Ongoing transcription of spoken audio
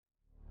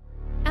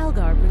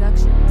Algar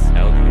Productions.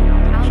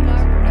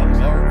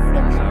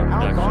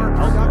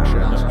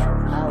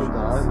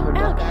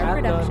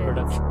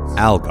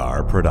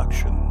 Algar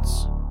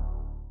Productions.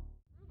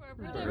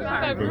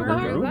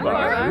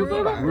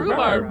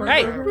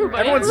 Hey,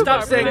 everyone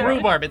stop saying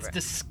rhubarb. It's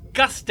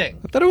disgusting.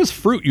 I thought it was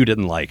fruit you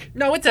didn't like.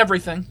 No, it's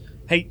everything.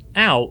 Hey,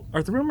 Al,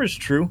 are the rumors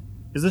true?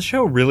 Is the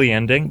show really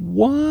ending?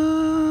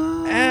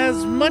 What?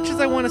 As much as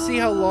I want to see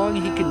how long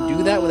he can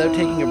do that without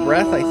taking a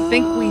breath, I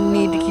think we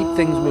need to keep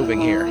things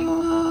moving here.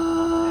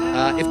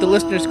 If the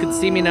listeners could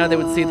see me now, they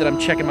would see that I'm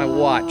checking my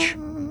watch.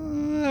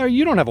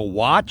 You don't have a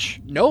watch.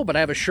 No, but I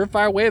have a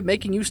surefire way of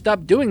making you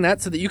stop doing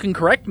that so that you can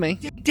correct me.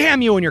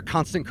 Damn you and your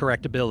constant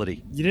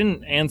correctability. You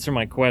didn't answer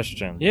my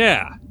question.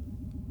 Yeah.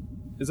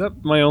 Is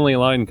that my only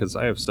line? Because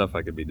I have stuff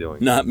I could be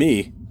doing. Not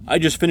me. I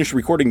just finished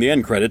recording the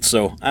end credits,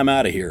 so I'm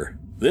out of here.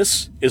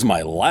 This is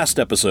my last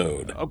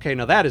episode. Okay,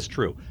 now that is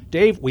true.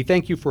 Dave, we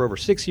thank you for over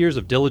 6 years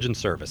of diligent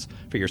service,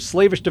 for your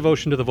slavish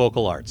devotion to the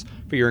vocal arts,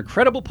 for your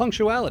incredible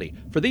punctuality.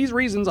 For these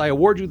reasons, I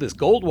award you this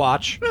gold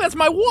watch. That's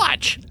my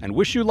watch! And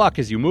wish you luck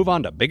as you move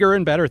on to bigger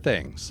and better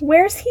things.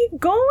 Where's he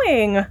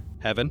going?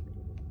 Heaven.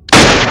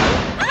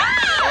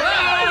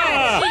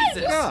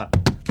 Jesus!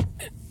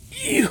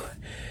 You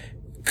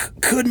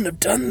couldn't have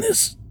done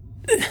this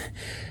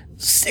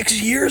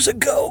 6 years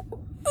ago.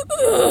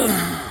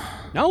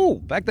 No,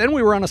 back then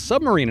we were on a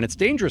submarine, and it's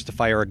dangerous to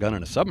fire a gun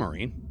in a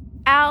submarine.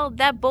 Al,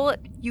 that bullet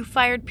you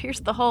fired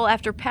pierced the hull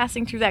after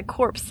passing through that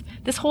corpse.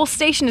 This whole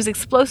station is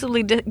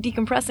explosively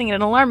decompressing at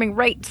an alarming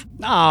rate.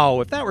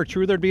 No, if that were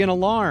true, there'd be an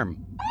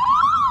alarm.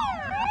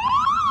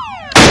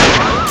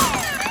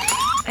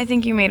 I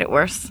think you made it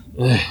worse.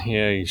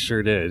 Yeah, you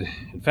sure did.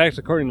 In fact,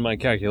 according to my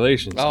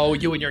calculations... Oh,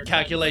 you and your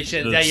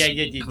calculations.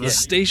 The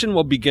station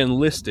will begin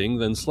listing,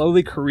 then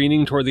slowly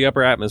careening toward the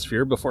upper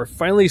atmosphere before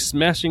finally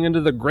smashing into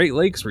the Great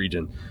Lakes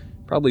region.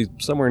 Probably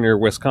somewhere near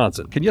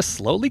Wisconsin. Can you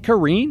slowly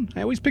careen?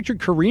 I always pictured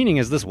careening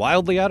as this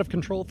wildly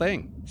out-of-control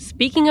thing.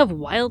 Speaking of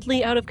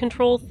wildly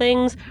out-of-control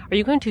things, are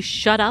you going to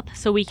shut up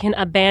so we can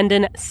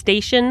abandon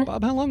station?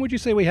 Bob, how long would you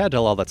say we had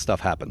till all that stuff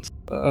happens?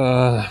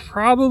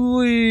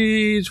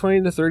 Probably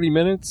 20 to 30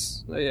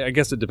 minutes. I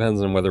guess it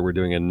depends on whether we're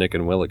doing a Nick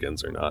and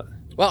Willigans or not.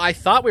 Well, I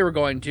thought we were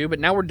going to, but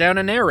now we're down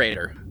a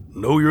narrator.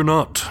 No, you're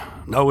not.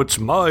 Now it's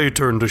my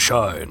turn to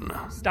shine.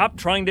 Stop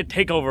trying to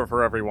take over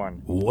for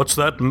everyone. What's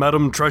that,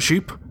 Madam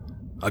Trashheap?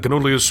 I can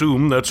only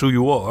assume that's who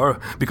you are,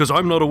 because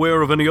I'm not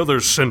aware of any other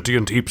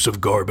sentient heaps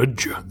of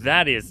garbage.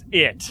 That is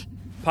it.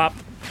 Pop,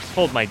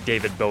 hold my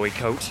David Bowie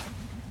coat.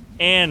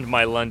 And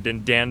my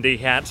London Dandy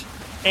hat.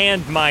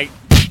 And my...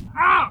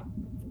 Ah!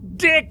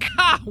 Dick!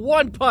 Ha!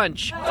 One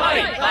punch! All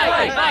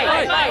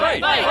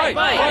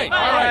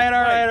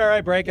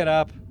right, break it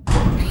up.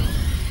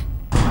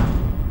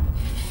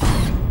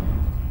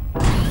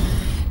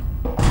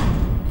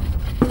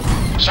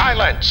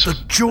 Silence! The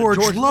George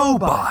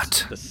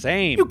Lobot! The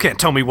same. You can't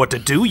tell me what to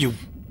do, you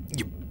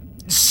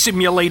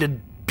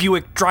simulated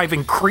Buick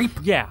driving creep.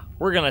 Yeah,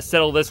 we're gonna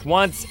settle this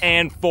once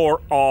and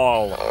for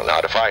all.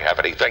 Not if I have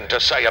anything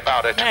to say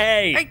about it.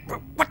 Hey! Hey,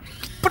 what?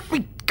 Put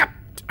me...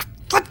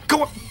 Let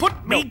go!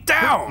 Put me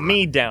down! Put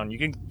me down. You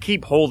can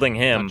keep holding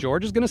him. Now,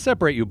 George is going to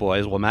separate you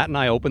boys while Matt and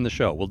I open the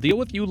show. We'll deal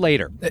with you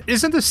later.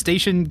 Isn't the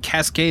station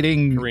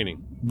cascading...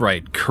 Careening.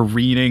 Right,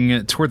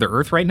 careening toward the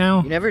Earth right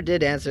now? You never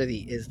did answer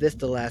the "is this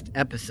the last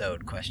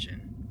episode"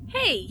 question.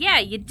 Hey, yeah,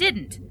 you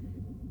didn't.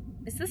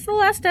 Is this the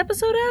last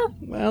episode, Al?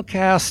 Well,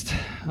 cast,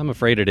 I'm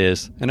afraid it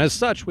is. And as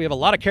such, we have a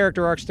lot of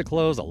character arcs to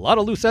close, a lot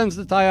of loose ends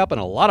to tie up,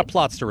 and a lot of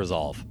plots to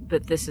resolve.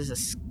 But this is a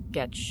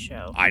sketch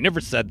show. I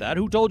never said that.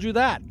 Who told you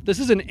that? This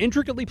is an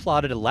intricately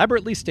plotted,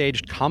 elaborately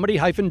staged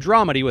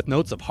comedy-dramedy with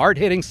notes of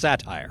hard-hitting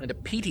satire. And a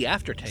peaty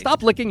aftertaste.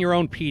 Stop licking your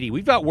own peaty.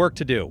 We've got work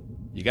to do.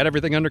 You got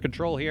everything under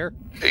control here?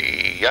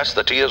 Yes,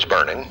 the tea is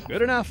burning.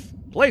 Good enough.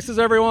 Places,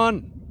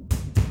 everyone.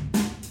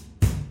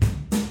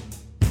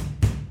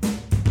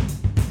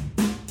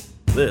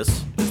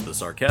 This is the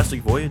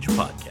Sarcastic Voyage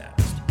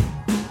Podcast.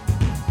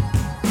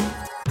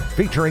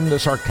 Featuring the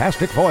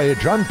Sarcastic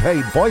Voyage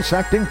unpaid voice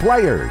acting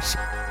players.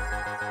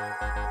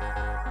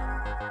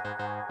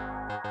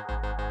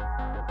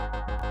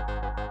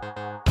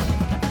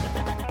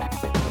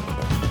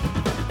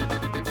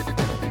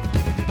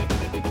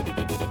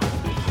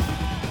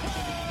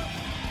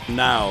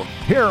 Now,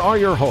 here are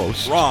your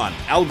hosts, Ron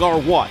Algar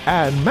Watt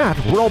and Matt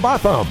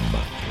Robotham.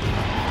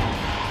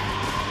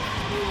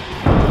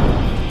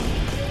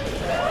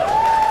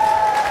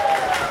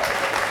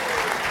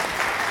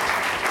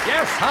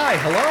 Yes, hi,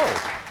 hello.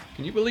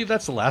 Can you believe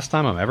that's the last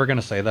time I'm ever going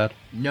to say that?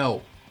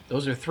 No.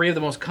 Those are three of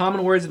the most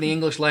common words in the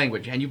English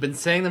language, and you've been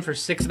saying them for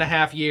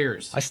 6.5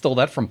 years. I stole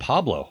that from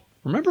Pablo.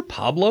 Remember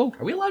Pablo?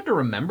 Are we allowed to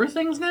remember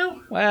things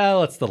now?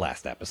 Well, it's the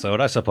last episode.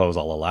 I suppose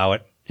I'll allow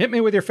it. Hit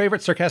me with your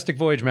favorite Sarcastic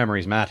Voyage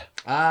memories, Matt.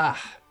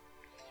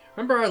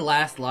 Remember our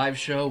last live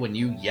show when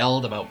you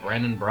yelled about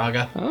Brandon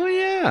Braga? Oh,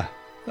 yeah.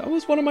 That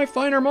was one of my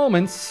finer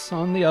moments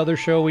on the other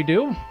show we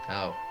do.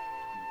 Oh,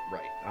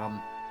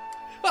 right.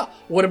 Well,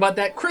 what about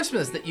that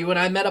Christmas that you and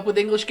I met up with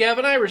English Gav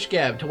and Irish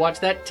Gav to watch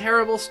that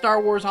terrible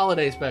Star Wars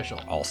holiday special?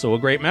 Also a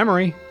great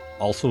memory.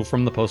 also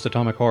from the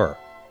Post-Atomic Horror.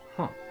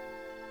 Huh.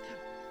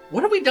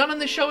 What have we done on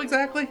this show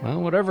exactly?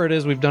 Well, whatever it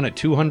is, we've done it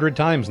 200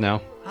 times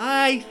now.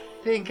 I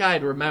think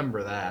I'd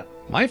remember that.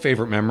 My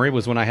favorite memory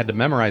was when I had to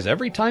memorize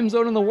every time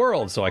zone in the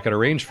world so I could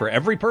arrange for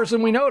every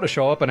person we know to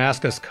show up and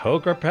ask us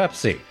Coke or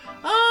Pepsi.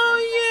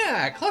 Oh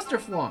yeah,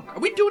 Clusterflunk. Are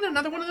we doing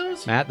another one of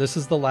those? Matt, this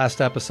is the last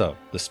episode.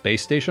 The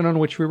space station on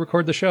which we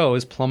record the show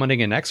is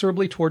plummeting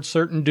inexorably towards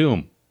certain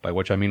doom, by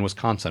which I mean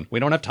Wisconsin. We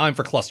don't have time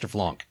for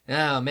Clusterflunk.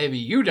 Yeah, maybe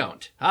you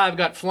don't. I've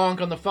got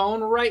Flonk on the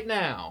phone right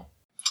now.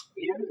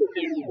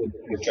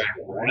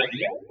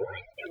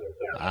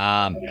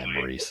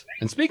 Memories.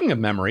 And speaking of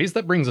memories,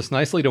 that brings us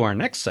nicely to our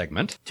next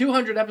segment.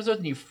 200 episodes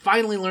and you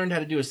finally learned how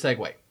to do a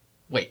segue.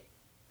 Wait,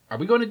 are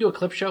we going to do a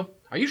clip show?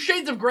 Are you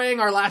Shades of Graying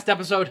our last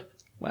episode?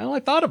 Well, I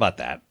thought about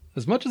that.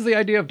 As much as the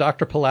idea of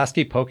Dr.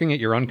 Pulaski poking at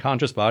your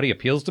unconscious body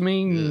appeals to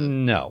me,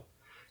 no.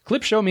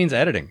 Clip show means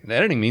editing, and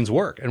editing means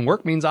work, and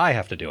work means I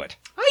have to do it.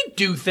 I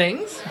do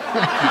things.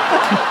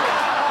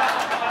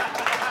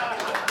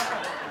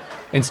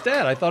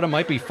 Instead, I thought it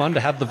might be fun to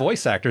have the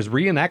voice actors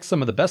reenact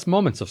some of the best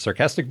moments of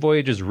Sarcastic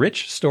Voyage's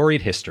rich,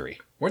 storied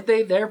history. Weren't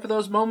they there for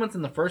those moments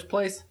in the first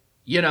place?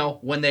 You know,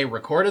 when they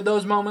recorded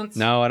those moments?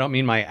 No, I don't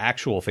mean my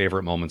actual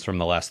favorite moments from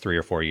the last 3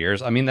 or 4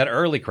 years. I mean that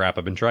early crap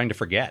I've been trying to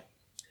forget.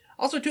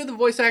 Also, 2 of the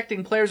voice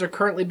acting players are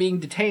currently being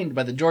detained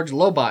by the George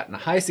Lobot in a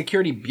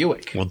high-security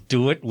Buick. We'll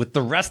do it with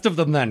the rest of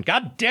them then.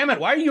 God damn it,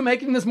 why are you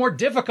making this more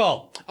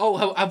difficult?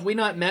 Oh, have we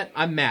not met?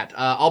 I'm Matt.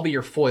 I'll be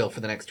your foil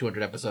for the next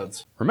 200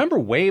 episodes. Remember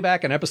way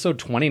back in episode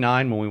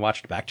 29 when we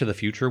watched Back to the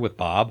Future with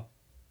Bob?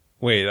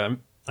 Wait,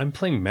 I'm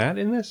playing Matt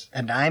in this?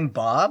 And I'm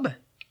Bob?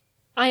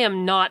 I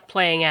am not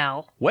playing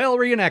Al. Well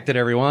reenacted,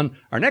 everyone.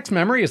 Our next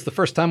memory is the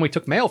first time we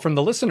took mail from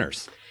the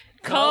listeners.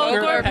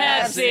 Coke or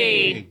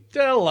Pepsi?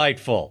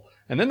 Delightful.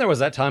 And then there was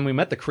that time we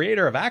met the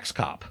creator of Axe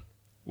Cop.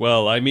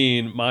 Well, I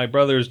mean, my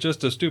brother's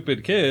just a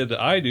stupid kid.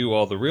 I do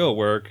all the real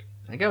work.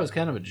 That guy was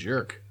kind of a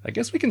jerk. I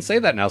guess we can say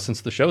that now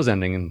since the show's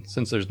ending and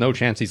since there's no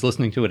chance he's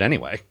listening to it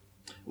anyway.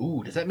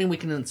 Ooh, does that mean we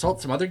can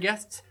insult some other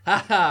guests?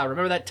 Haha,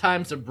 remember that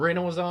time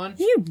Sabrina was on?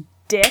 You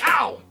dick.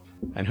 Ow!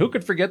 And who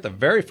could forget the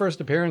very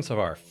first appearance of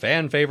our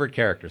fan-favorite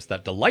characters,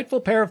 that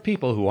delightful pair of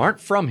people who aren't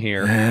from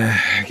here.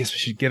 I guess we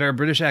should get our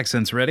British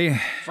accents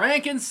ready.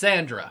 Frank and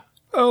Sandra.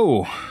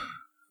 Oh,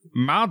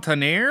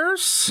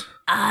 mountaineers?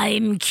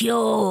 I'm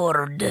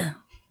cured.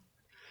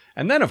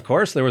 And then, of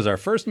course, there was our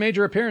first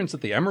major appearance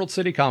at the Emerald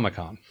City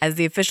Comic-Con. As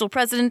the official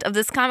president of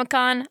this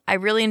Comic-Con, I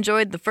really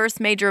enjoyed the first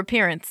major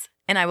appearance,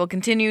 and I will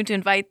continue to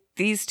invite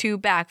these 2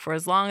 back for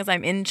as long as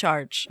I'm in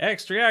charge.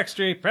 Extra,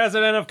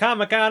 president of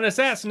Comic-Con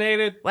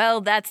assassinated.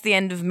 Well, that's the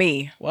end of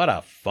me. What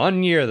a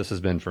fun year this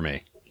has been for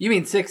me. You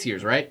mean 6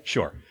 years, right?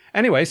 Sure.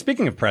 Anyway,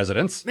 speaking of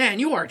presidents... Man,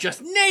 you are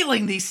just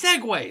nailing these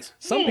segues!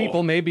 Some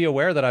people may be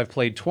aware that I've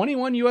played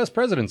 21 U.S.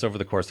 presidents over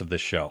the course of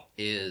this show.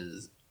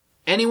 Is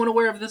anyone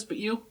aware of this but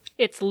you?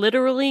 It's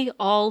literally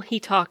all he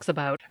talks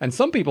about. And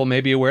some people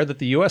may be aware that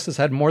the U.S. has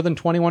had more than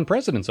 21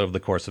 presidents over the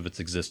course of its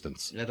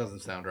existence. That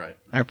doesn't sound right.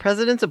 Are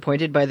presidents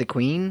appointed by the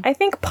Queen? I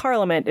think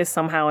Parliament is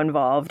somehow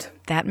involved.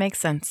 That makes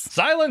sense.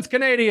 Silence,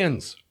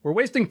 Canadians! We're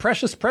wasting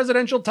precious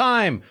presidential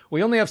time.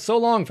 We only have so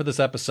long for this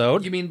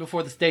episode. You mean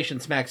before the station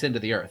smacks into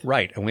the earth?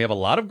 Right, and we have a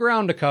lot of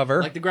ground to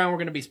cover. Like the ground we're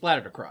going to be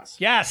splattered across?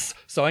 Yes,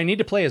 so I need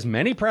to play as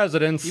many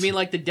presidents. You mean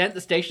like the dent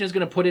the station is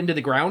going to put into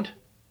the ground?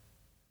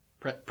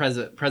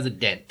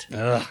 President.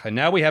 Ugh, and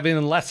now we have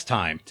even less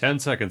time. 10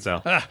 seconds,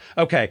 Al.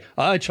 Okay,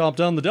 I chopped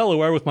down the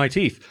Delaware with my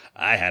teeth.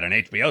 I had an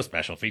HBO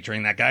special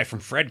featuring that guy from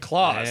Fred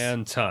Claus.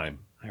 And time.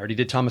 I already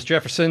did Thomas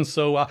Jefferson,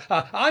 so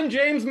I'm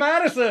James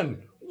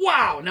Madison.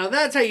 Wow, now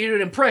that's how you do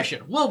an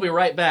impression. We'll be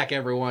right back,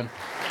 everyone.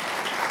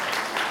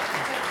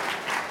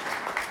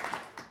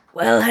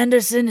 Well,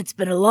 Henderson, it's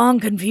been a long,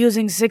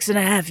 confusing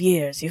 6.5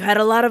 years. You've had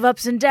a lot of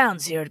ups and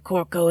downs here at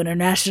Corco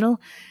International,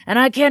 and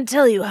I can't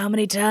tell you how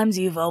many times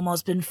you've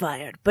almost been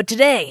fired. But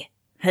today,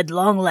 at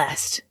long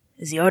last,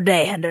 is your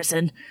day,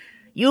 Henderson.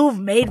 You've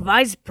made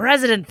vice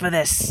president for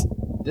this.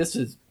 This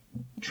is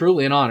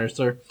truly an honor,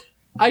 sir.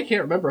 I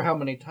can't remember how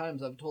many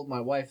times I've told my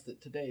wife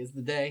that today is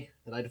the day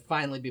that I'd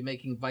finally be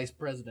making vice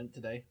president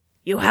today.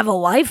 You have a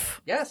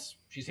wife? Yes,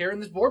 she's here in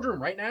this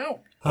boardroom right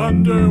now.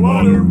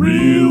 Underwater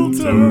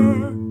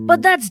Realtor.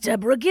 But that's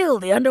Deborah Gill,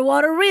 the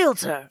underwater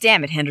realtor.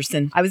 Damn it,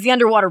 Henderson. I was the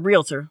underwater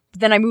realtor, but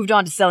then I moved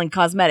on to selling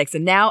cosmetics,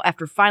 and now,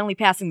 after finally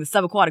passing the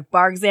subaquatic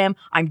bar exam,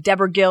 I'm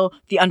Deborah Gill,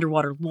 the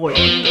underwater lawyer.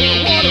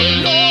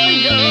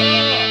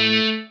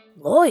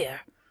 Lawyer?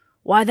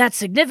 Why, that's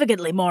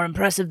significantly more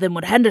impressive than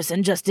what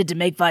Henderson just did to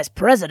make vice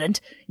president.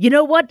 You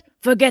know what?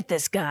 Forget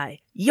this guy.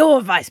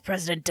 You're vice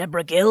president,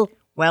 Deborah Gill.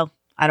 Well,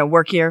 I don't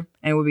work here,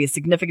 and it would be a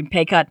significant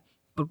pay cut,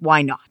 but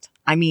why not?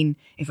 I mean,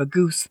 if a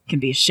goose can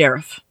be a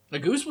sheriff. A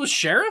goose was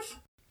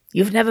sheriff?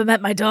 You've never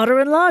met my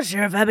daughter-in-law,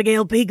 Sheriff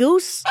Abigail P.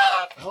 Goose?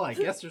 Well, I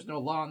guess there's no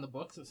law in the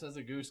books that says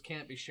a goose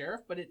can't be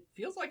sheriff, but it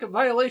feels like a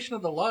violation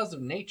of the laws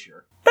of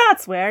nature.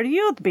 That's where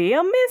you'd be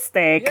a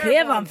mistake.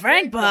 Here I'm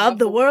Frank Bob,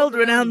 the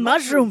world-renowned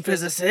mushroom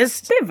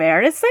physicist. The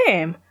very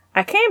same.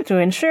 I came to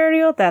assure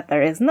you that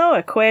there is no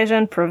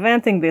equation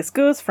preventing this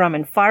goose from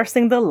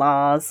enforcing the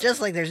laws.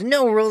 Just like there's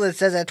no rule that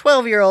says a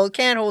 12-year-old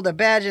can't hold a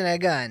badge and a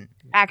gun.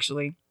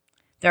 Actually,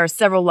 there are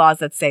several laws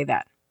that say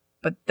that,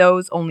 but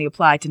those only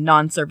apply to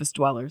non-surface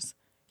dwellers.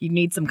 You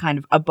need some kind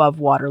of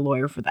above-water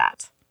lawyer for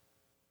that.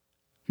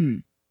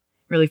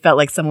 Really felt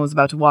like someone was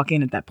about to walk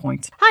in at that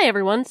point. Hi,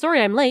 everyone.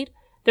 Sorry I'm late.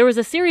 There was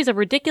a series of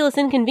ridiculous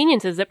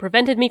inconveniences that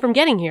prevented me from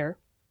getting here.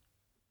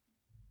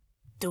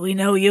 Do we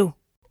know you?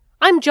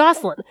 I'm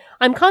Jocelyn.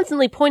 I'm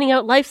constantly pointing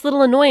out life's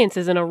little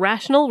annoyances in a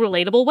rational,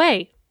 relatable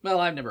way. Well,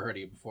 I've never heard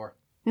of you before.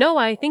 No,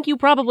 I think you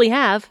probably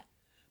have.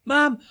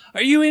 Mom,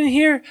 are you in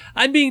here?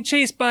 I'm being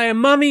chased by a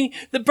mummy,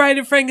 the Bride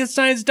of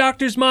Frankenstein's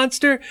doctor's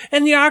monster,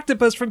 and the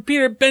octopus from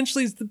Peter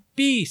Benchley's The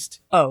Beast.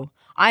 Oh,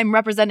 I'm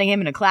representing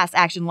him in a class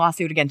action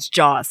lawsuit against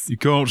Jaws. You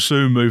can't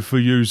sue me for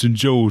using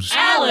Jaws.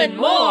 Alan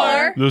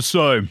Moore! The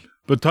same,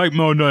 but take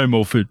my name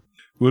off it.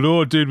 What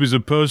I did was a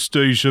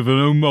pastiche of an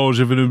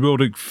homage of an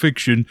erotic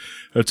fiction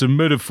that's a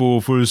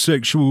metaphor for a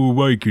sexual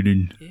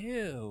awakening.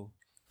 Ew.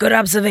 Good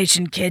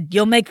observation, kid.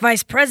 You'll make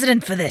vice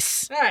president for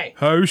this. Hey!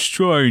 How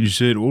strange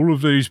that all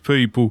of these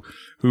people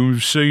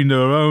who've seen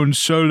their own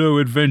solo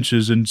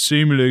adventures and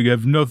seemingly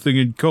have nothing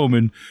in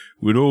common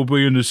would all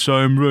be in the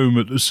same room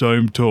at the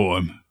same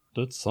time.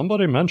 Did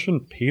somebody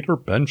mention Peter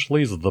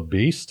Benchley's The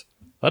Beast?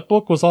 That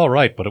book was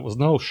alright, but it was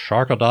no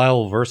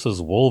Sharkadile versus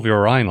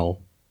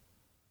Wolvurinal.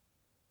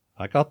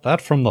 I got that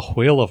from the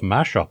Wheel of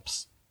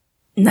Mashups.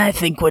 I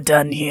think we're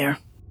done here.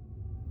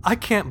 I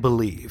can't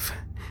believe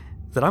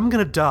that I'm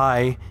gonna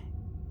die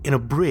in a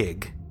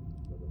brig,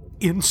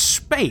 in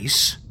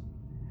space,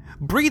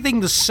 breathing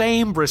the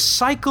same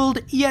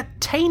recycled yet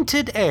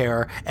tainted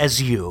air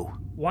as you.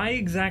 Why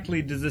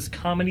exactly does this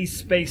comedy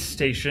space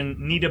station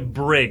need a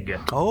brig?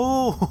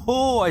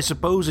 Oh, I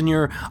suppose in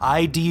your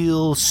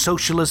ideal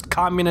socialist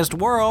communist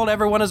world,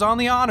 everyone is on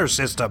the honor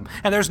system,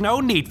 and there's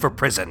no need for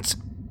prisons.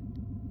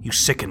 You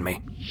sicken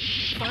me.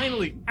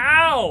 Finally,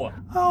 ow!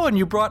 Oh, and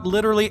you brought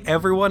literally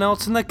everyone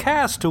else in the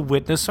cast to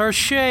witness our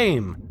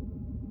shame.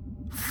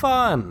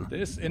 Fun.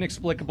 This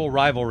inexplicable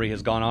rivalry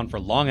has gone on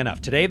for long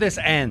enough. Today this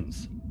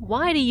ends.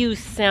 Why do you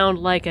sound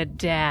like a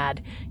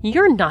dad?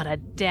 You're not a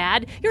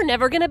dad. You're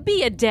never gonna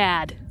be a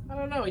dad. I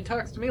don't know, he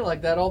talks to me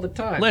like that all the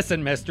time.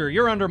 Listen, mister,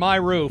 you're under my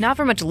roof. Not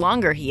for much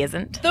longer, he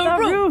isn't. The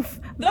roof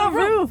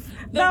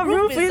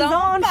is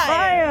on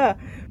fire!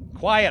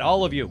 Quiet,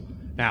 all of you.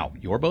 Now,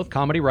 you're both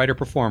comedy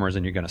writer-performers,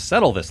 and you're going to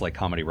settle this like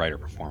comedy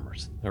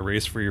writer-performers. A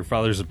race for your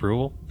father's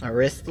approval? A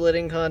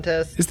wrist-splitting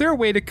contest? Is there a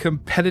way to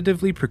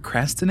competitively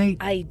procrastinate?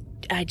 I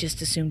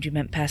just assumed you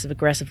meant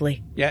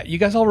passive-aggressively. Yeah, you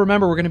guys all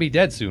remember we're going to be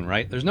dead soon,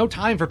 right? There's no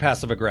time for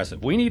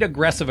passive-aggressive. We need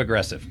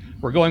aggressive-aggressive.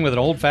 We're going with an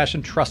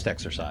old-fashioned trust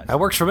exercise. That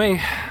works for me.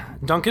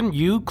 Duncan,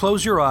 you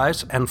close your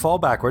eyes and fall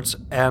backwards,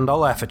 and I'll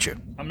laugh at you.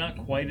 I'm not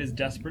quite as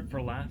desperate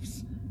for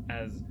laughs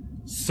as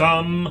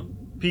some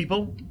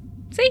people.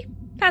 See?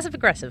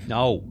 Passive-aggressive.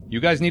 No, you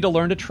guys need to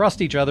learn to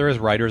trust each other as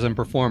writers and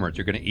performers.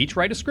 You're going to each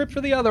write a script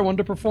for the other one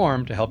to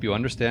perform to help you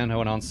understand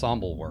how an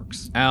ensemble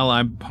works. Al,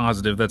 I'm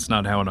positive that's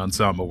not how an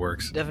ensemble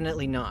works.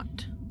 Definitely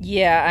not.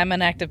 Yeah, I'm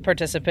an active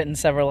participant in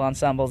several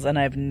ensembles, and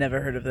I've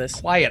never heard of this.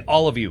 Quiet,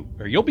 all of you,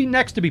 or you'll be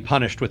next to be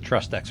punished with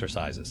trust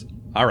exercises.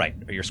 All right,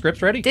 are your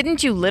scripts ready?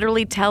 Didn't you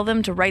literally tell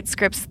them to write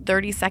scripts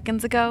 30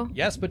 seconds ago?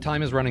 Yes, but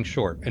time is running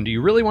short. And do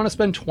you really want to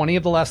spend 20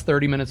 of the last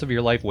 30 minutes of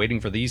your life waiting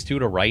for these two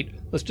to write?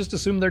 Let's just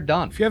assume they're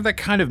done. If you have that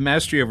kind of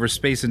mastery over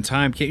space and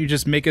time, can't you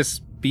just make us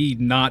be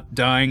not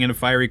dying in a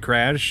fiery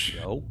crash?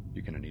 No,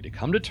 you're going to need to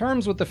come to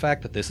terms with the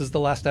fact that this is the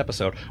last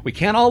episode. We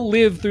can't all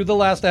live through the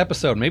last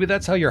episode. Maybe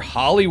that's how your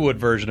Hollywood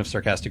version of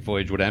Sarcastic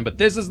Voyage would end, but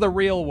this is the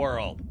real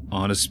world.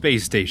 On a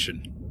space station,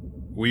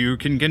 where you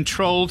can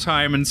control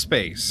time and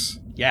space.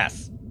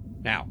 Yes.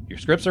 Now, your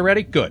scripts are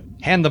ready? Good.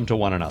 Hand them to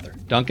one another.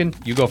 Duncan,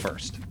 you go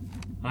first.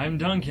 I'm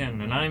Duncan,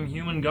 and I'm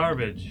human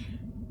garbage.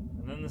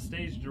 And then the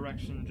stage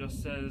direction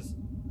just says,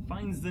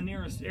 finds the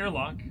nearest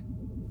airlock,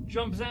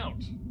 jumps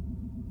out.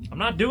 I'm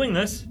not doing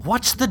this.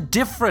 What's the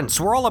difference?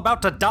 We're all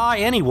about to die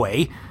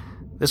anyway.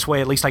 This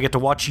way, at least I get to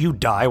watch you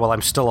die while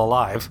I'm still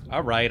alive.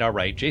 All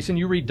right. Jason,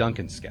 you read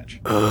Duncan's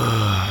sketch.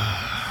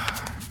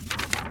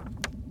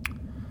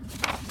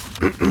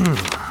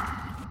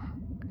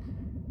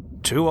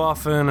 Too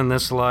often in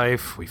this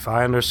life, we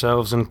find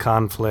ourselves in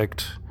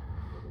conflict.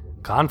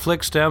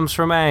 Conflict stems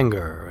from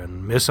anger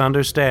and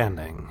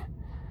misunderstanding,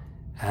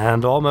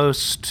 and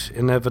almost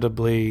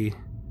inevitably,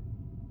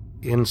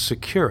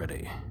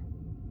 insecurity.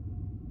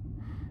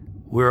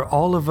 We're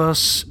all of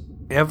us,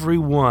 every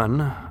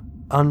one,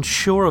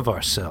 unsure of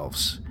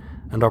ourselves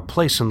and our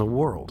place in the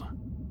world.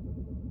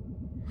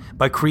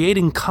 By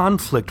creating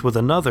conflict with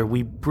another,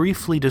 we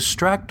briefly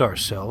distract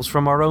ourselves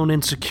from our own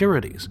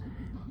insecurities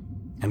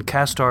and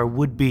cast our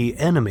would-be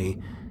enemy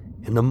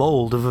in the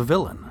mold of a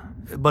villain.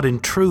 But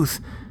in truth,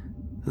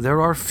 there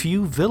are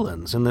few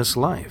villains in this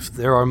life.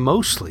 There are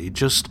mostly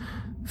just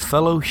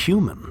fellow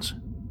humans.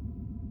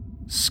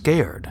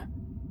 Scared,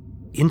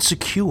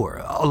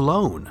 insecure,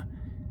 alone,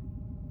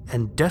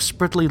 and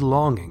desperately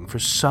longing for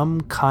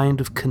some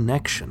kind of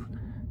connection,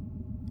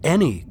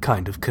 any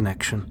kind of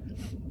connection.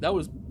 That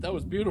was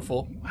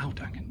beautiful. Wow,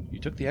 Duncan, you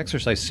took the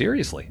exercise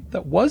seriously.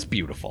 That was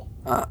beautiful.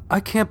 I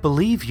can't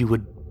believe you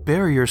would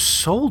bare your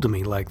soul to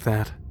me like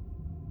that.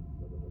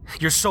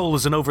 Your soul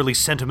is an overly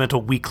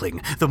sentimental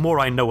weakling. The more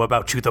I know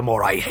about you, the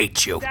more I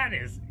hate you. That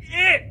is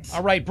it!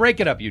 All right, break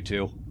it up, you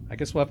two. I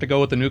guess we'll have to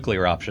go with the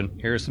nuclear option.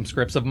 Here are some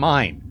scripts of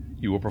mine.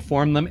 You will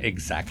perform them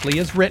exactly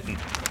as written.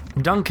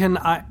 Duncan,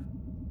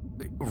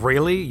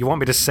 Really? You want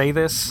me to say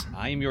this?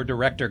 I am your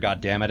director,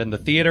 goddammit, and the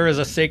theater is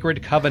a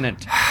sacred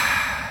covenant.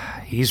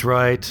 He's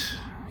right.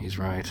 He's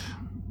right.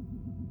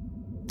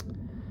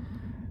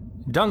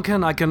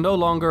 Duncan, I can no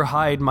longer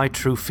hide my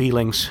true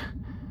feelings.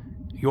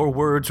 Your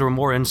words are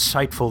more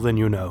insightful than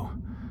you know.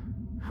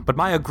 But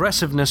my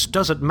aggressiveness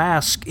doesn't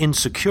mask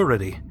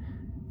insecurity.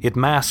 It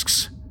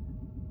masks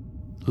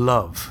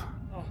love.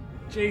 Oh,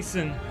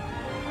 Jason,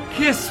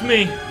 kiss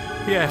me!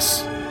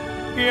 Yes.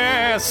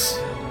 Yes!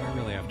 Do I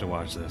really have to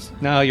watch this?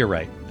 No, you're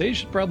right. They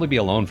should probably be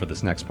alone for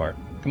this next part.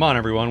 Come on,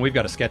 everyone, we've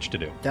got a sketch to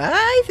do.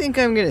 I think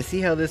I'm gonna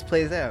see how this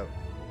plays out.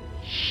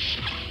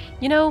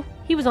 You know,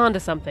 he was onto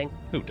something.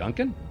 Who,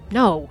 Duncan?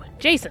 No,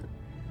 Jason.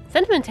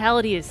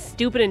 Sentimentality is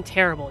stupid and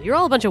terrible. You're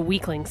all a bunch of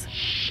weaklings.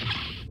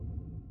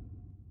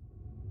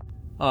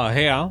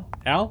 Hey, Al?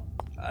 Al?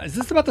 Is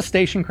this about the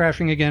station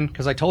crashing again?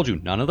 Because I told you,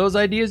 none of those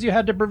ideas you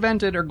had to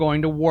prevent it are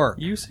going to work.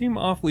 You seem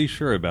awfully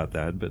sure about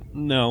that, but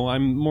no,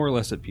 I'm more or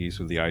less at peace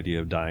with the idea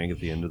of dying at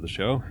the end of the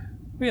show.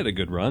 We had a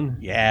good run.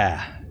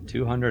 Yeah,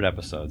 200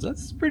 episodes.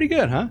 That's pretty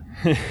good, huh?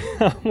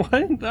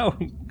 What? Oh,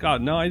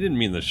 God, no, I didn't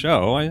mean the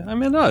show. I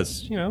meant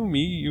us. You know, me,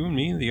 you and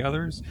me, the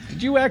others.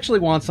 Did you actually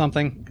want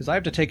something? Because I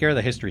have to take care of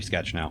the history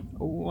sketch now.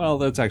 Well,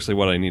 that's actually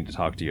what I need to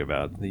talk to you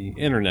about. The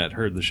internet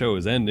heard the show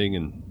is ending,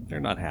 and they're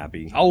not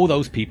happy. Oh,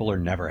 those people are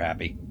never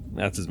happy.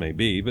 That's as may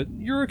be, but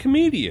you're a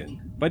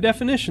comedian. By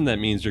definition, that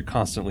means you're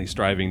constantly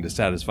striving to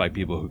satisfy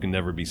people who can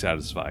never be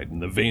satisfied, in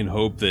the vain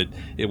hope that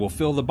it will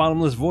fill the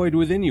bottomless void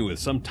within you with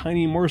some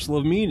tiny morsel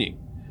of meaning.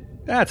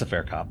 That's a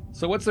fair cop.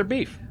 So what's their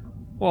beef?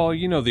 Well,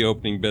 you know the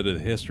opening bit of the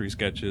history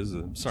sketches.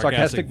 A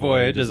sarcastic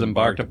voyage is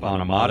embarked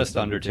upon a modest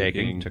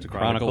undertaking to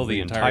chronicle the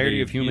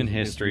entirety of human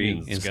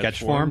history in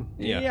sketch form.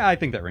 Yeah, I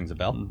think that rings a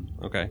bell.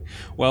 Okay.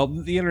 Well,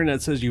 the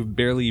internet says you've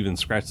barely even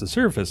scratched the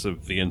surface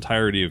of the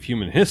entirety of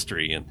human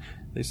history, and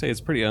they say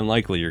it's pretty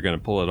unlikely you're going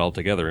to pull it all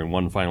together in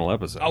one final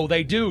episode. Oh,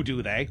 they do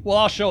they? Well,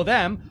 I'll show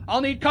them.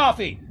 I'll need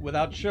coffee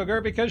without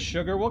sugar because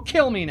sugar will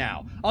kill me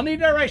now. I'll need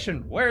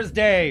narration. Where's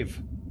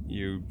Dave?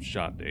 You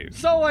shot Dave.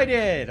 So I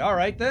did. All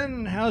right,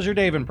 then. How's your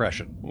Dave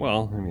impression?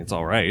 Well, I mean, it's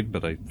all right,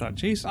 but I thought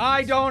Jason...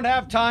 I don't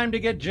have time to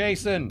get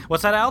Jason.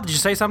 What's that, Al? Did you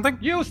say something?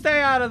 You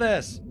stay out of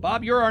this.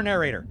 Bob, you're our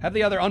narrator. Have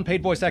the other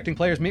unpaid voice acting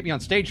players meet me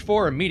on stage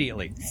 4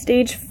 immediately.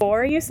 Stage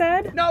 4, you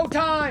said? No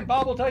time.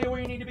 Bob will tell you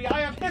where you need to be.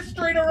 I have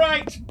history to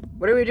write.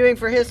 What are we doing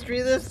for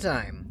history this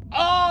time?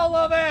 All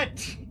of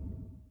it!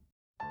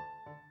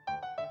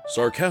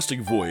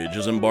 Sarcastic Voyage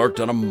is embarked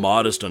on a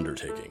modest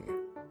undertaking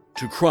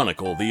to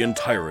chronicle the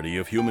entirety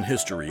of human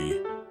history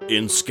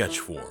in sketch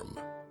form.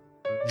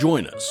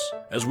 Join us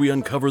as we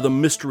uncover the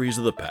mysteries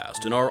of the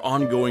past in our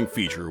ongoing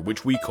feature,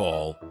 which we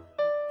call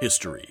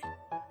History.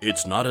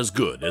 It's not as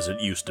good as it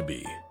used to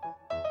be.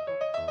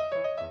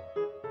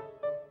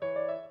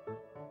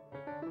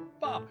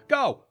 Bob,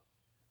 go!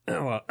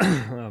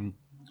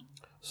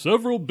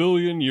 Several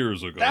billion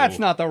years ago... That's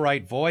not the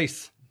right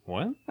voice.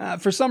 What?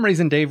 For some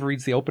reason, Dave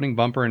reads the opening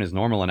bumper in his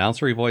normal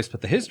announcery voice,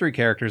 but the history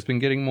character has been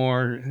getting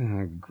more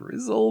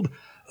grizzled.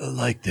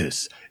 Like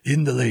this,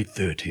 in the late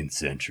 13th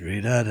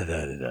century,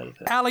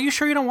 da-da-da-da-da-da. Al, are you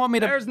sure you don't want me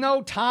to... There's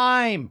no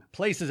time.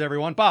 Places,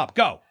 everyone. Bob,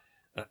 go.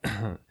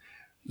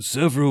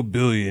 Several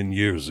billion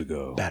years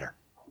ago. Better.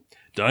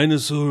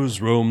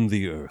 Dinosaurs roamed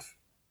the earth.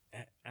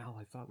 Al,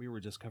 I thought we were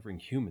just covering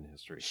human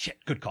history.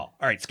 Shit, good call.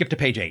 All right, skip to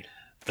page 8.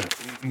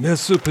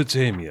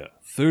 Mesopotamia,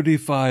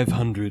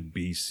 3500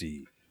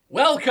 BC.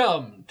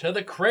 Welcome to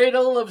the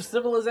cradle of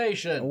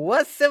civilization.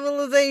 What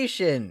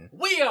civilization?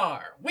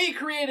 We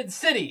created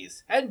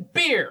cities and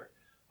beer.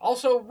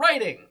 Also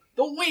writing,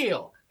 the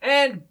wheel,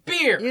 and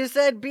beer. You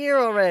said beer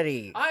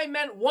already. I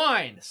meant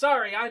wine.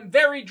 Sorry, I'm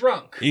very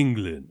drunk.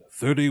 England,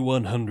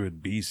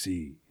 3100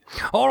 BC.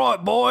 All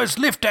right, boys,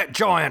 lift that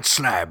giant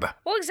slab.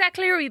 What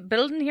exactly are we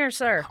building here,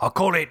 sir? I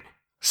call it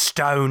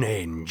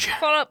Stonehenge.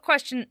 Follow-up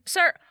question.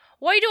 Sir,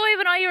 why do I have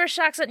an Irish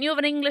accent and you have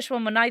an English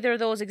one when neither of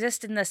those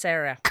exist in this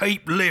area?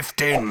 Keep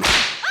lifting.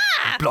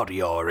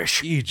 Bloody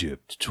Irish.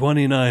 Egypt,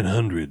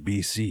 2900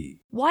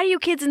 BC. Why do you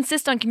kids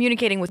insist on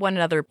communicating with one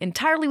another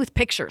entirely with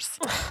pictures?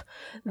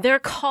 They're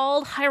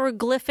called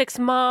hieroglyphics,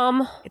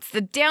 Mom. It's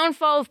the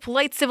downfall of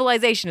polite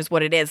civilization is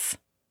what it is.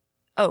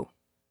 Oh,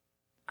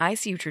 I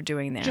see what you're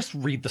doing there. Just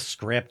read the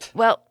script.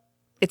 Well,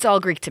 it's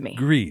all Greek to me.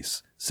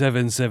 Greece,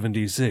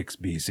 776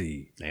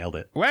 BC. Nailed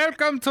it.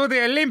 Welcome to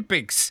the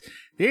Olympics.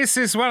 This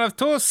is one of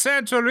two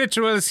central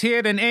rituals here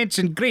in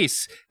ancient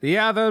Greece, the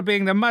other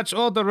being the much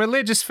older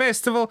religious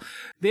festival,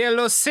 the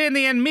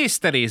Eleusinian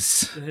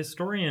Mysteries. The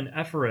historian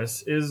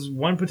Ephorus is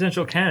one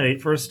potential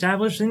candidate for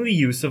establishing the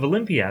use of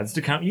Olympiads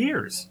to count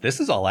years. This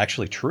is all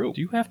actually true.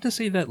 Do you have to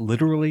say that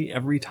literally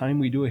every time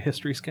we do a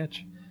history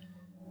sketch?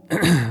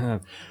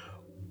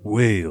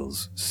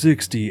 Wales,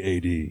 60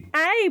 AD.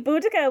 I,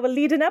 Boudica, will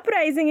lead an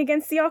uprising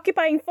against the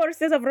occupying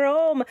forces of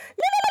Rome.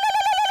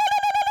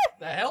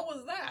 The hell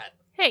was that?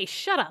 Hey,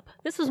 shut up.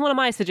 This was one of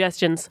my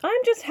suggestions.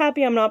 I'm just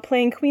happy I'm not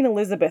playing Queen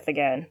Elizabeth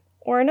again.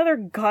 Or another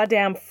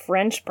goddamn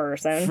French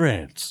person.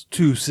 France,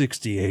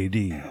 260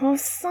 AD. Oh,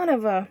 son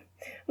of a...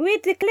 We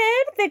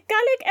declared the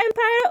Gallic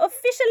Empire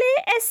officially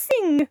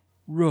extinct.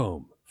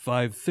 Rome,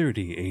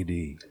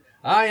 530 AD.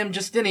 I am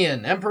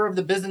Justinian, Emperor of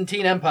the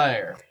Byzantine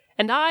Empire.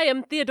 And I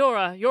am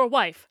Theodora, your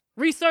wife.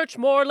 Research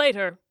more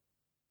later.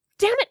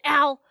 Damn it,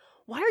 Al!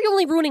 Why are you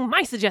only ruining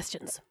my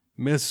suggestions?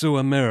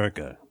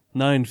 Mesoamerica,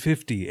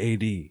 950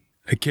 AD.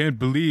 I can't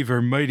believe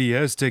our mighty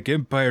Aztec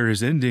Empire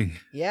is ending.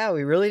 Yeah,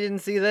 we really didn't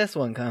see this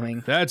one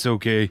coming. That's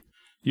okay.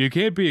 You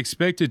can't be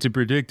expected to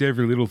predict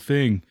every little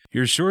thing.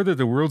 You're sure that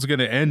the world's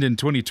gonna end in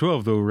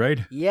 2012 though,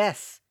 right?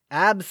 Yes,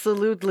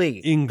 absolutely.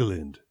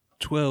 England,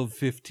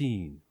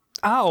 1215.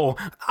 Ow!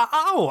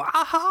 Ow!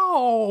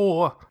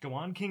 Ow! Go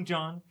on, King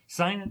John.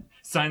 Sign it.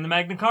 Sign the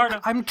Magna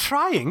Carta. I'm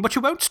trying, but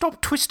you won't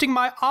stop twisting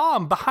my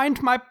arm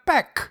behind my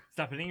back.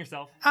 Stop hitting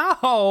yourself.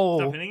 Ow!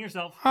 Stop hitting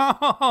yourself.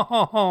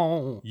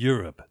 Ow!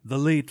 Europe, the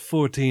late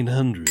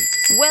 1400s.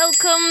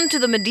 Welcome to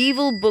the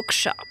medieval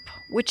bookshop,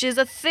 which is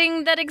a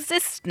thing that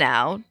exists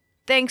now,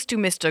 thanks to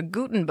Mr.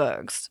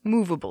 Gutenberg's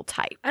movable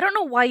type. I don't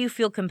know why you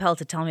feel compelled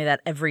to tell me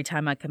that every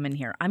time I come in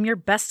here. I'm your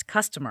best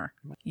customer.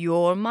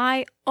 You're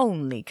my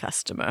only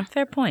customer.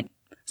 Fair point.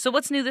 So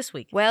what's new this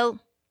week? Well,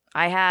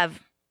 I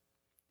have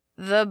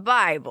the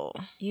Bible.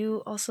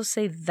 You also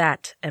say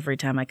that every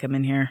time I come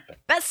in here.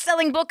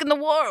 Best-selling book in the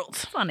world.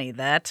 Funny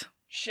that.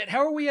 Shit, how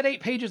are we at 8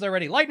 pages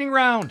already? Lightning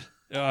round!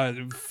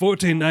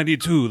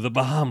 1492, the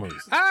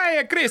Bahamas.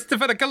 I,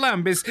 Christopher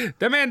Columbus,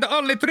 demand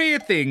only 3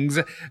 things: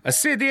 a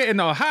city in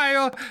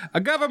Ohio,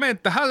 a government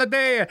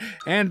holiday,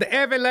 and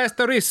every last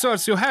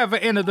resource you have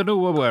in the new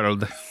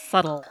world.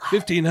 Subtle.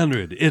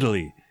 1500,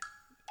 Italy.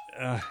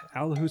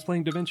 Al, who's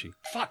playing Da Vinci?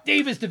 Fuck,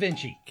 Dave is Da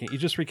Vinci. Can't you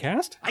just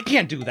recast? I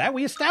can't do that.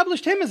 We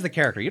established him as the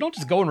character. You don't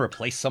just go and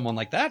replace someone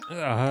like that.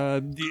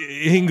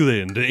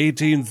 England,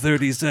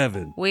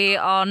 1837. We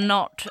are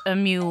not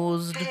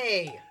amused.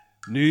 Hey!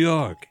 New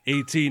York,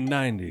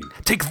 1890.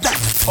 Take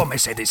that,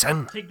 Thomas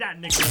Edison. Take that,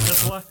 Nikola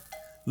Tesla.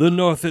 The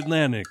North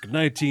Atlantic,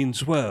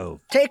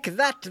 1912. Take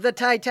that, the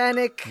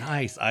Titanic!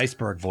 Nice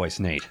iceberg voice,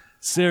 Nate.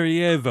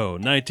 Sarajevo,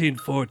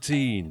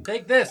 1914.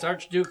 Take this,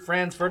 Archduke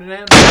Franz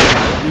Ferdinand.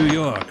 New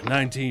York,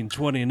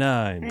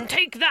 1929.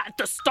 Take that,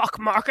 the stock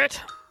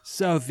market.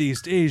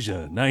 Southeast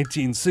Asia,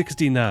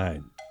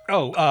 1969.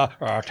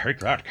 Take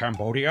that,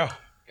 Cambodia.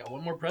 Got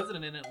one more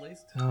president in at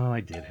least. Oh,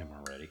 I did him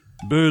already.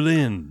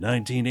 Berlin,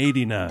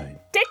 1989.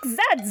 Take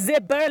that, the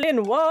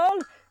Berlin Wall!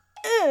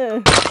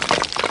 And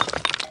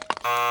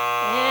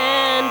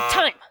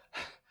time.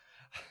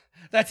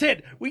 That's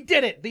it. We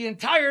did it. The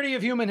entirety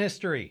of human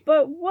history.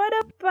 But what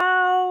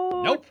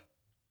about... Nope.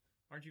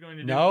 Aren't you going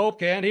to do... Nope,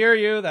 can't hear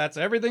you. That's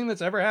everything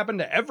that's ever happened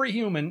to every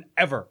human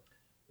ever.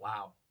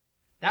 Wow.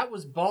 That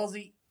was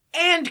ballsy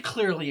and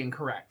clearly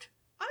incorrect.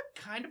 I'm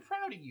kind of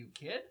proud of you,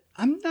 kid.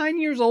 I'm 9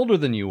 years older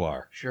than you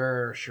are.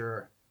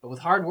 Sure. But with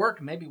hard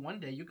work, maybe one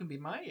day you can be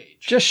my age.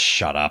 Just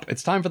shut up.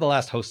 It's time for the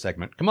last host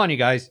segment. Come on, you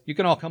guys. You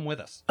can all come with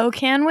us. Oh,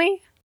 can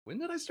we? When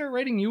did I start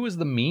rating you as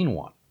the mean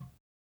one?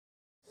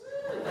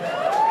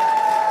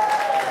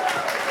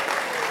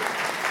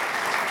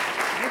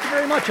 Thank you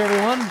very much,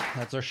 everyone.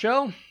 That's our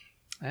show.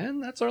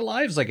 And that's our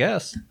lives, I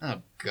guess.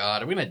 Oh,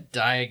 God. Are we going to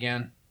die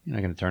again? You're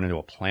not going to turn into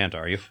a plant,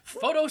 are you?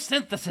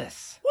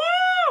 Photosynthesis.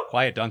 Woo!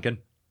 Quiet, Duncan.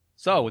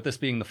 So, with this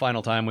being the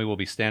final time we will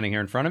be standing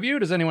here in front of you,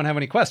 does anyone have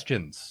any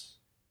questions?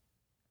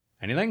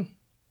 Anything?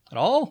 At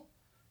all?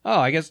 Oh,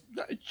 I guess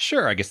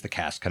the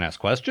cast can ask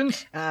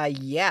questions.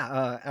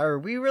 Yeah, are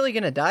we really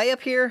gonna die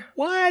up here?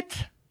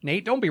 What?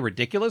 Nate, don't be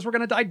ridiculous. We're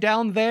gonna die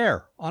down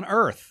there, on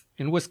Earth,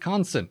 in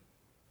Wisconsin.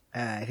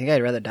 I think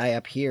I'd rather die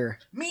up here.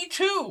 Me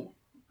too!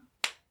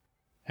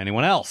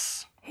 Anyone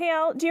else? Hey,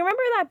 Al, do you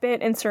remember that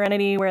bit in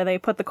Serenity where they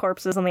put the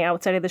corpses on the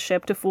outside of the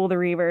ship to fool the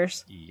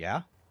Reavers?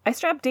 Yeah? I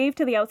strapped Dave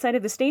to the outside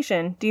of the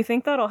station. Do you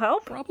think that'll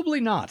help? Probably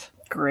not.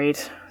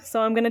 Great.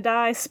 So I'm gonna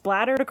die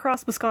splattered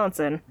across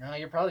Wisconsin. No,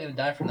 you're probably gonna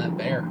die from that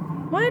bear.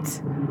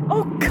 What?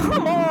 Oh,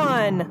 come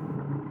on!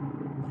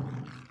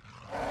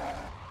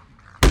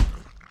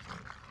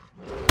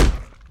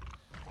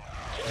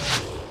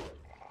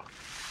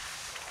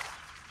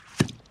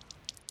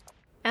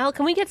 Al,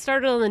 can we get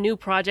started on the new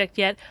project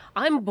yet?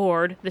 I'm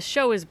bored, the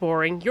show is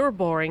boring, you're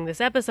boring,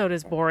 this episode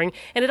is boring,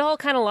 and it all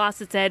kind of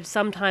lost its edge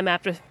sometime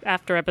after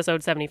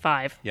episode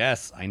 75.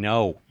 Yes, I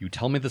know. You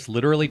tell me this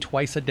literally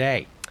twice a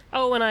day.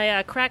 Oh, and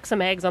I cracked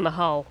some eggs on the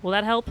hull. Will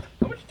that help?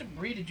 How much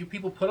debris did you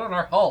people put on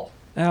our hull?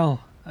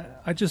 Al,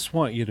 I just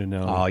want you to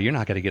know... Oh, you're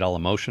not going to get all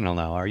emotional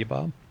now, are you,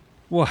 Bob?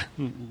 What?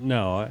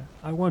 No,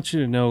 I want you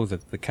to know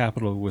that the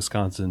capital of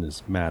Wisconsin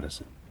is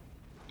Madison.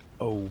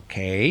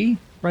 Okay.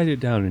 Write it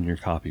down in your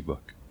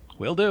copybook.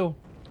 Will do.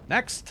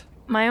 Next.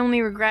 My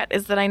only regret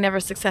is that I never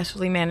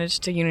successfully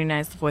managed to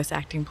unionize the voice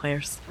acting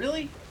players.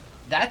 Really?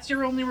 That's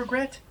your only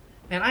regret?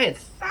 Man, I had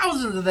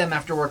thousands of them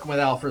after working with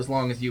Al for as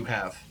long as you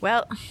have.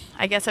 Well,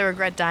 I guess I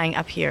regret dying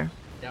up here.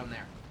 Down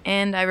there.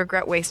 And I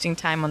regret wasting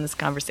time on this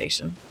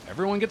conversation.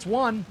 Everyone gets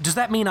one. Does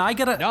that mean I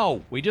get a...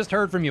 No, we just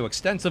heard from you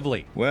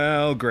extensively.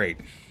 Well, great.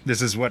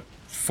 This is what,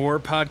 4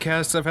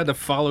 podcasts I've had to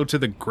follow to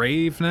the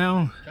grave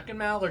now? Chuck and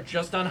Mal are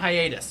just on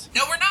hiatus.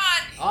 No, we're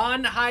not!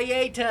 On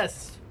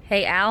hiatus!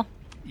 Hey, Al.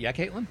 Yeah,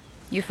 Caitlin?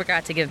 You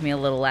forgot to give me a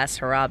little last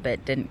hurrah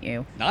bit, didn't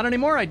you? Not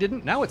anymore, I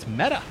didn't. Now it's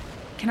meta.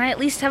 Can I at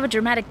least have a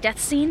dramatic death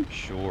scene?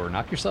 Sure,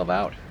 knock yourself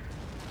out.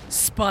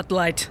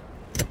 Spotlight.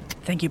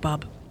 Thank you,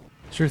 Bob.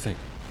 Sure thing.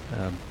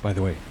 By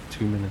the way,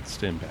 2 minutes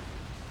to impact.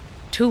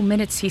 2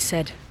 minutes, he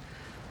said.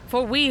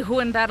 For we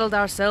who embattled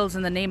ourselves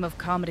in the name of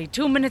comedy,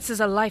 2 minutes is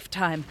a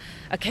lifetime.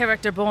 A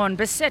character born,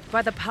 beset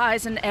by the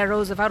pies and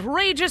arrows of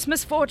outrageous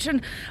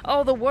misfortune.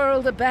 All the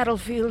world a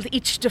battlefield,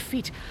 each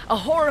defeat, a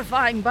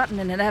horrifying button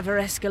in an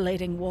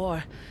ever-escalating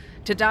war.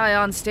 To die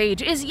on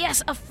stage is,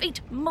 yes, a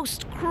fate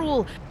most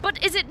cruel,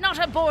 but is it not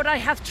a board I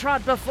hath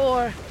trod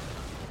before?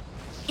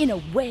 In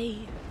a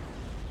way.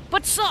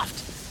 But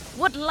soft!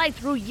 What light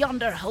through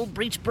yonder hull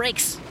breach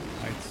breaks?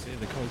 I'd say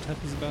the color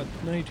temp is about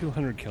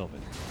 9200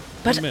 Kelvin.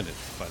 But- a minute,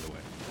 by the way.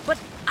 But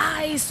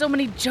so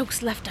many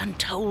jokes left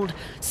untold,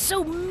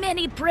 so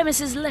many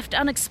premises left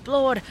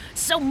unexplored,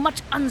 so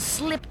much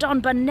unslipped on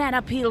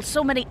banana peel,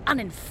 so many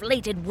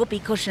uninflated whoopee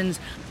cushions,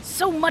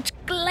 so much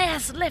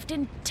glass left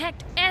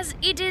intact as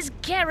it is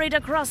carried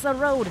across the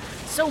road,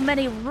 so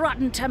many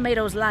rotten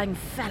tomatoes lying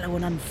fallow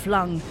and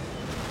unflung,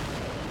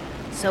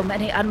 so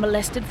many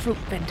unmolested fruit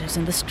vendors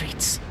in the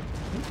streets.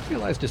 I didn't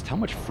realize just how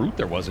much fruit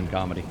there was in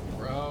comedy.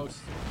 Gross.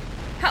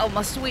 How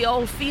must we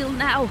all feel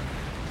now?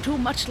 Too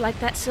much like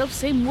that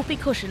self-same whoopee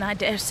cushion, I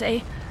dare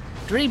say,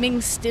 dreaming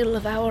still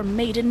of our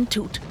maiden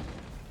toot.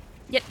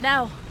 Yet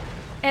now,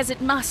 as it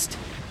must,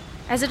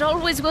 as it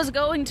always was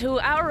going to,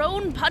 our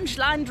own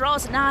punchline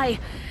draws nigh.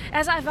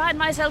 As I find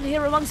myself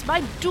here amongst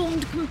my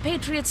doomed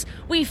compatriots,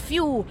 we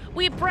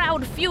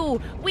proud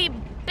few, we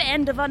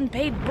band of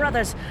unpaid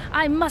brothers,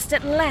 I must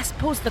at last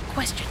pose the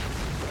question.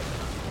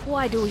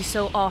 Why do we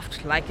so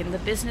oft liken the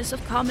business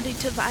of comedy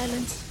to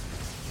violence?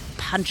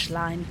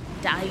 Punchline,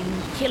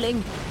 dying,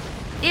 killing.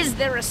 Is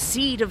there a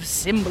seed of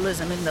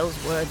symbolism in those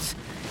words?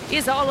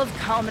 Is all of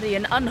comedy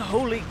an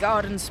unholy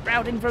garden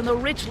sprouting from the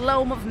rich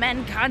loam of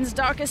mankind's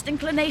darkest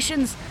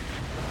inclinations?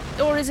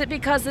 Or is it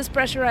because this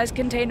pressurized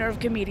container of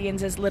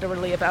comedians is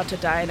literally about to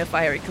die in a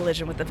fiery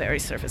collision with the very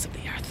surface of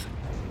the earth?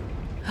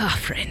 Ah,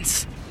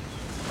 friends.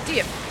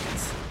 Dear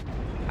friends.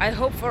 I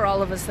hope for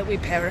all of us that we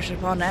perish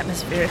upon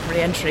atmospheric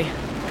re-entry.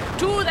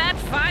 To that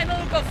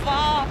final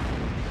guffaw!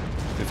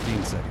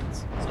 15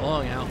 seconds. So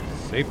long, Al.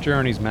 Safe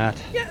journeys,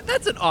 Matt. Yeah,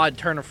 that's an odd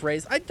turn of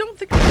phrase. I don't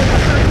think I've ever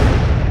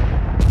heard.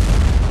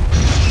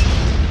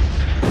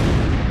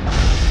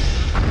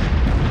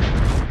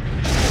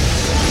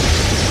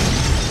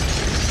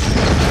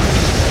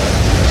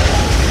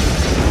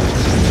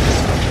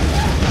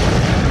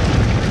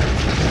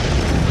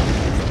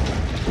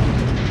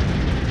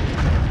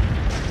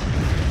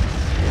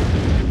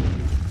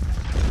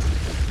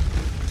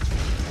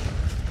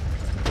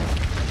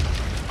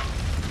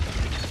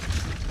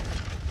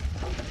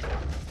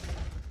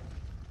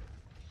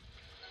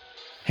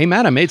 Hey,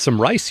 Matt, I made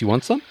some rice. You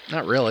want some?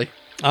 Not really.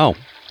 Oh,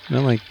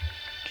 well, I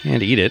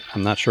can't eat it.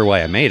 I'm not sure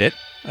why I made it.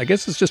 I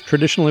guess it's just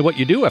traditionally what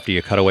you do after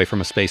you cut away from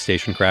a space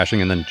station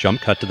crashing and then jump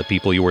cut to the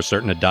people you were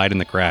certain had died in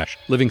the crash,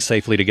 living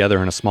safely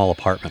together in a small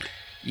apartment.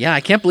 Yeah,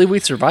 I can't believe we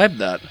survived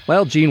that.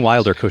 Well, Gene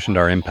Wilder cushioned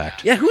our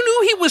impact. Yeah, who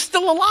knew he was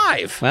still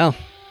alive? Well,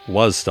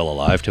 was still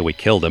alive till we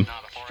killed him.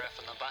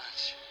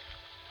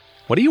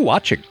 What are you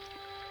watching?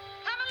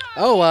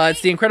 Oh, it's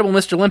The Incredible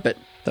Mr. Limpet.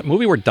 That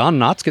movie where Don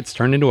Knotts gets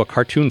turned into a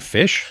cartoon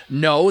fish?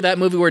 No, that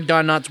movie where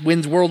Don Knotts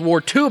wins World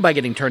War II by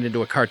getting turned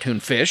into a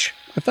cartoon fish.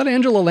 I thought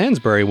Angela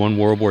Lansbury won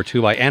World War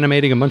II by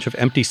animating a bunch of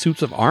empty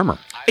suits of armor.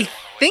 I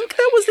think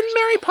that was in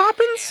Mary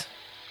Poppins?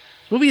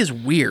 This movie is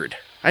weird.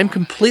 I'm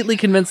completely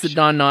convinced that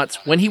Don Knotts,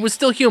 when he was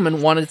still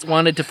human,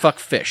 wanted to fuck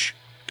fish.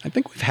 I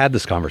think we've had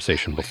this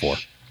conversation before.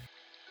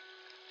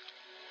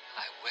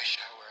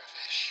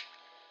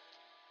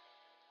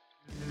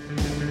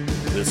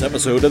 This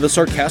episode of the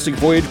Sarcastic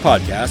Voyage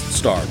podcast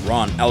starred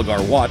Ron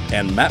Algar Watt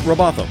and Matt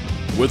Robotham,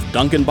 with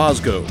Duncan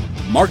Bosco,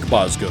 Mark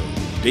Bosco,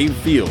 Dave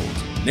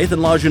Fields, Nathan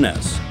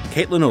LaJeunesse,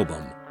 Caitlin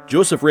Obum,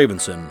 Joseph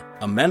Ravenson,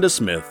 Amanda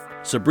Smith,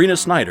 Sabrina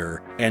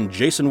Snyder, and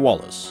Jason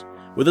Wallace,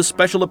 with a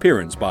special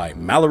appearance by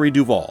Mallory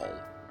Duvall.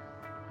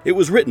 It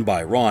was written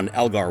by Ron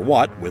Algar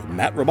Watt with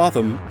Matt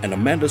Robotham and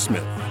Amanda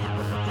Smith.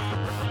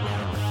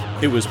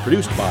 It was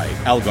produced by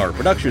Algar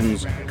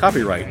Productions,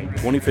 copyright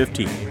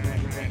 2015.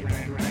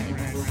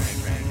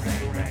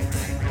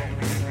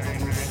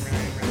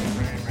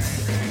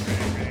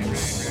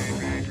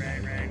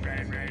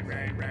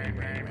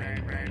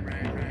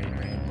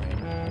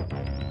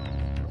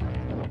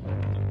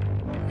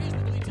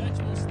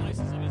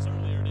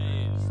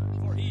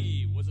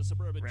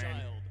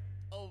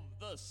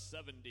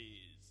 70s.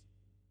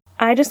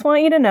 I just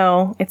want you to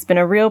know it's been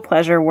a real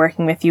pleasure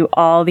working with you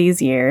all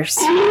these years.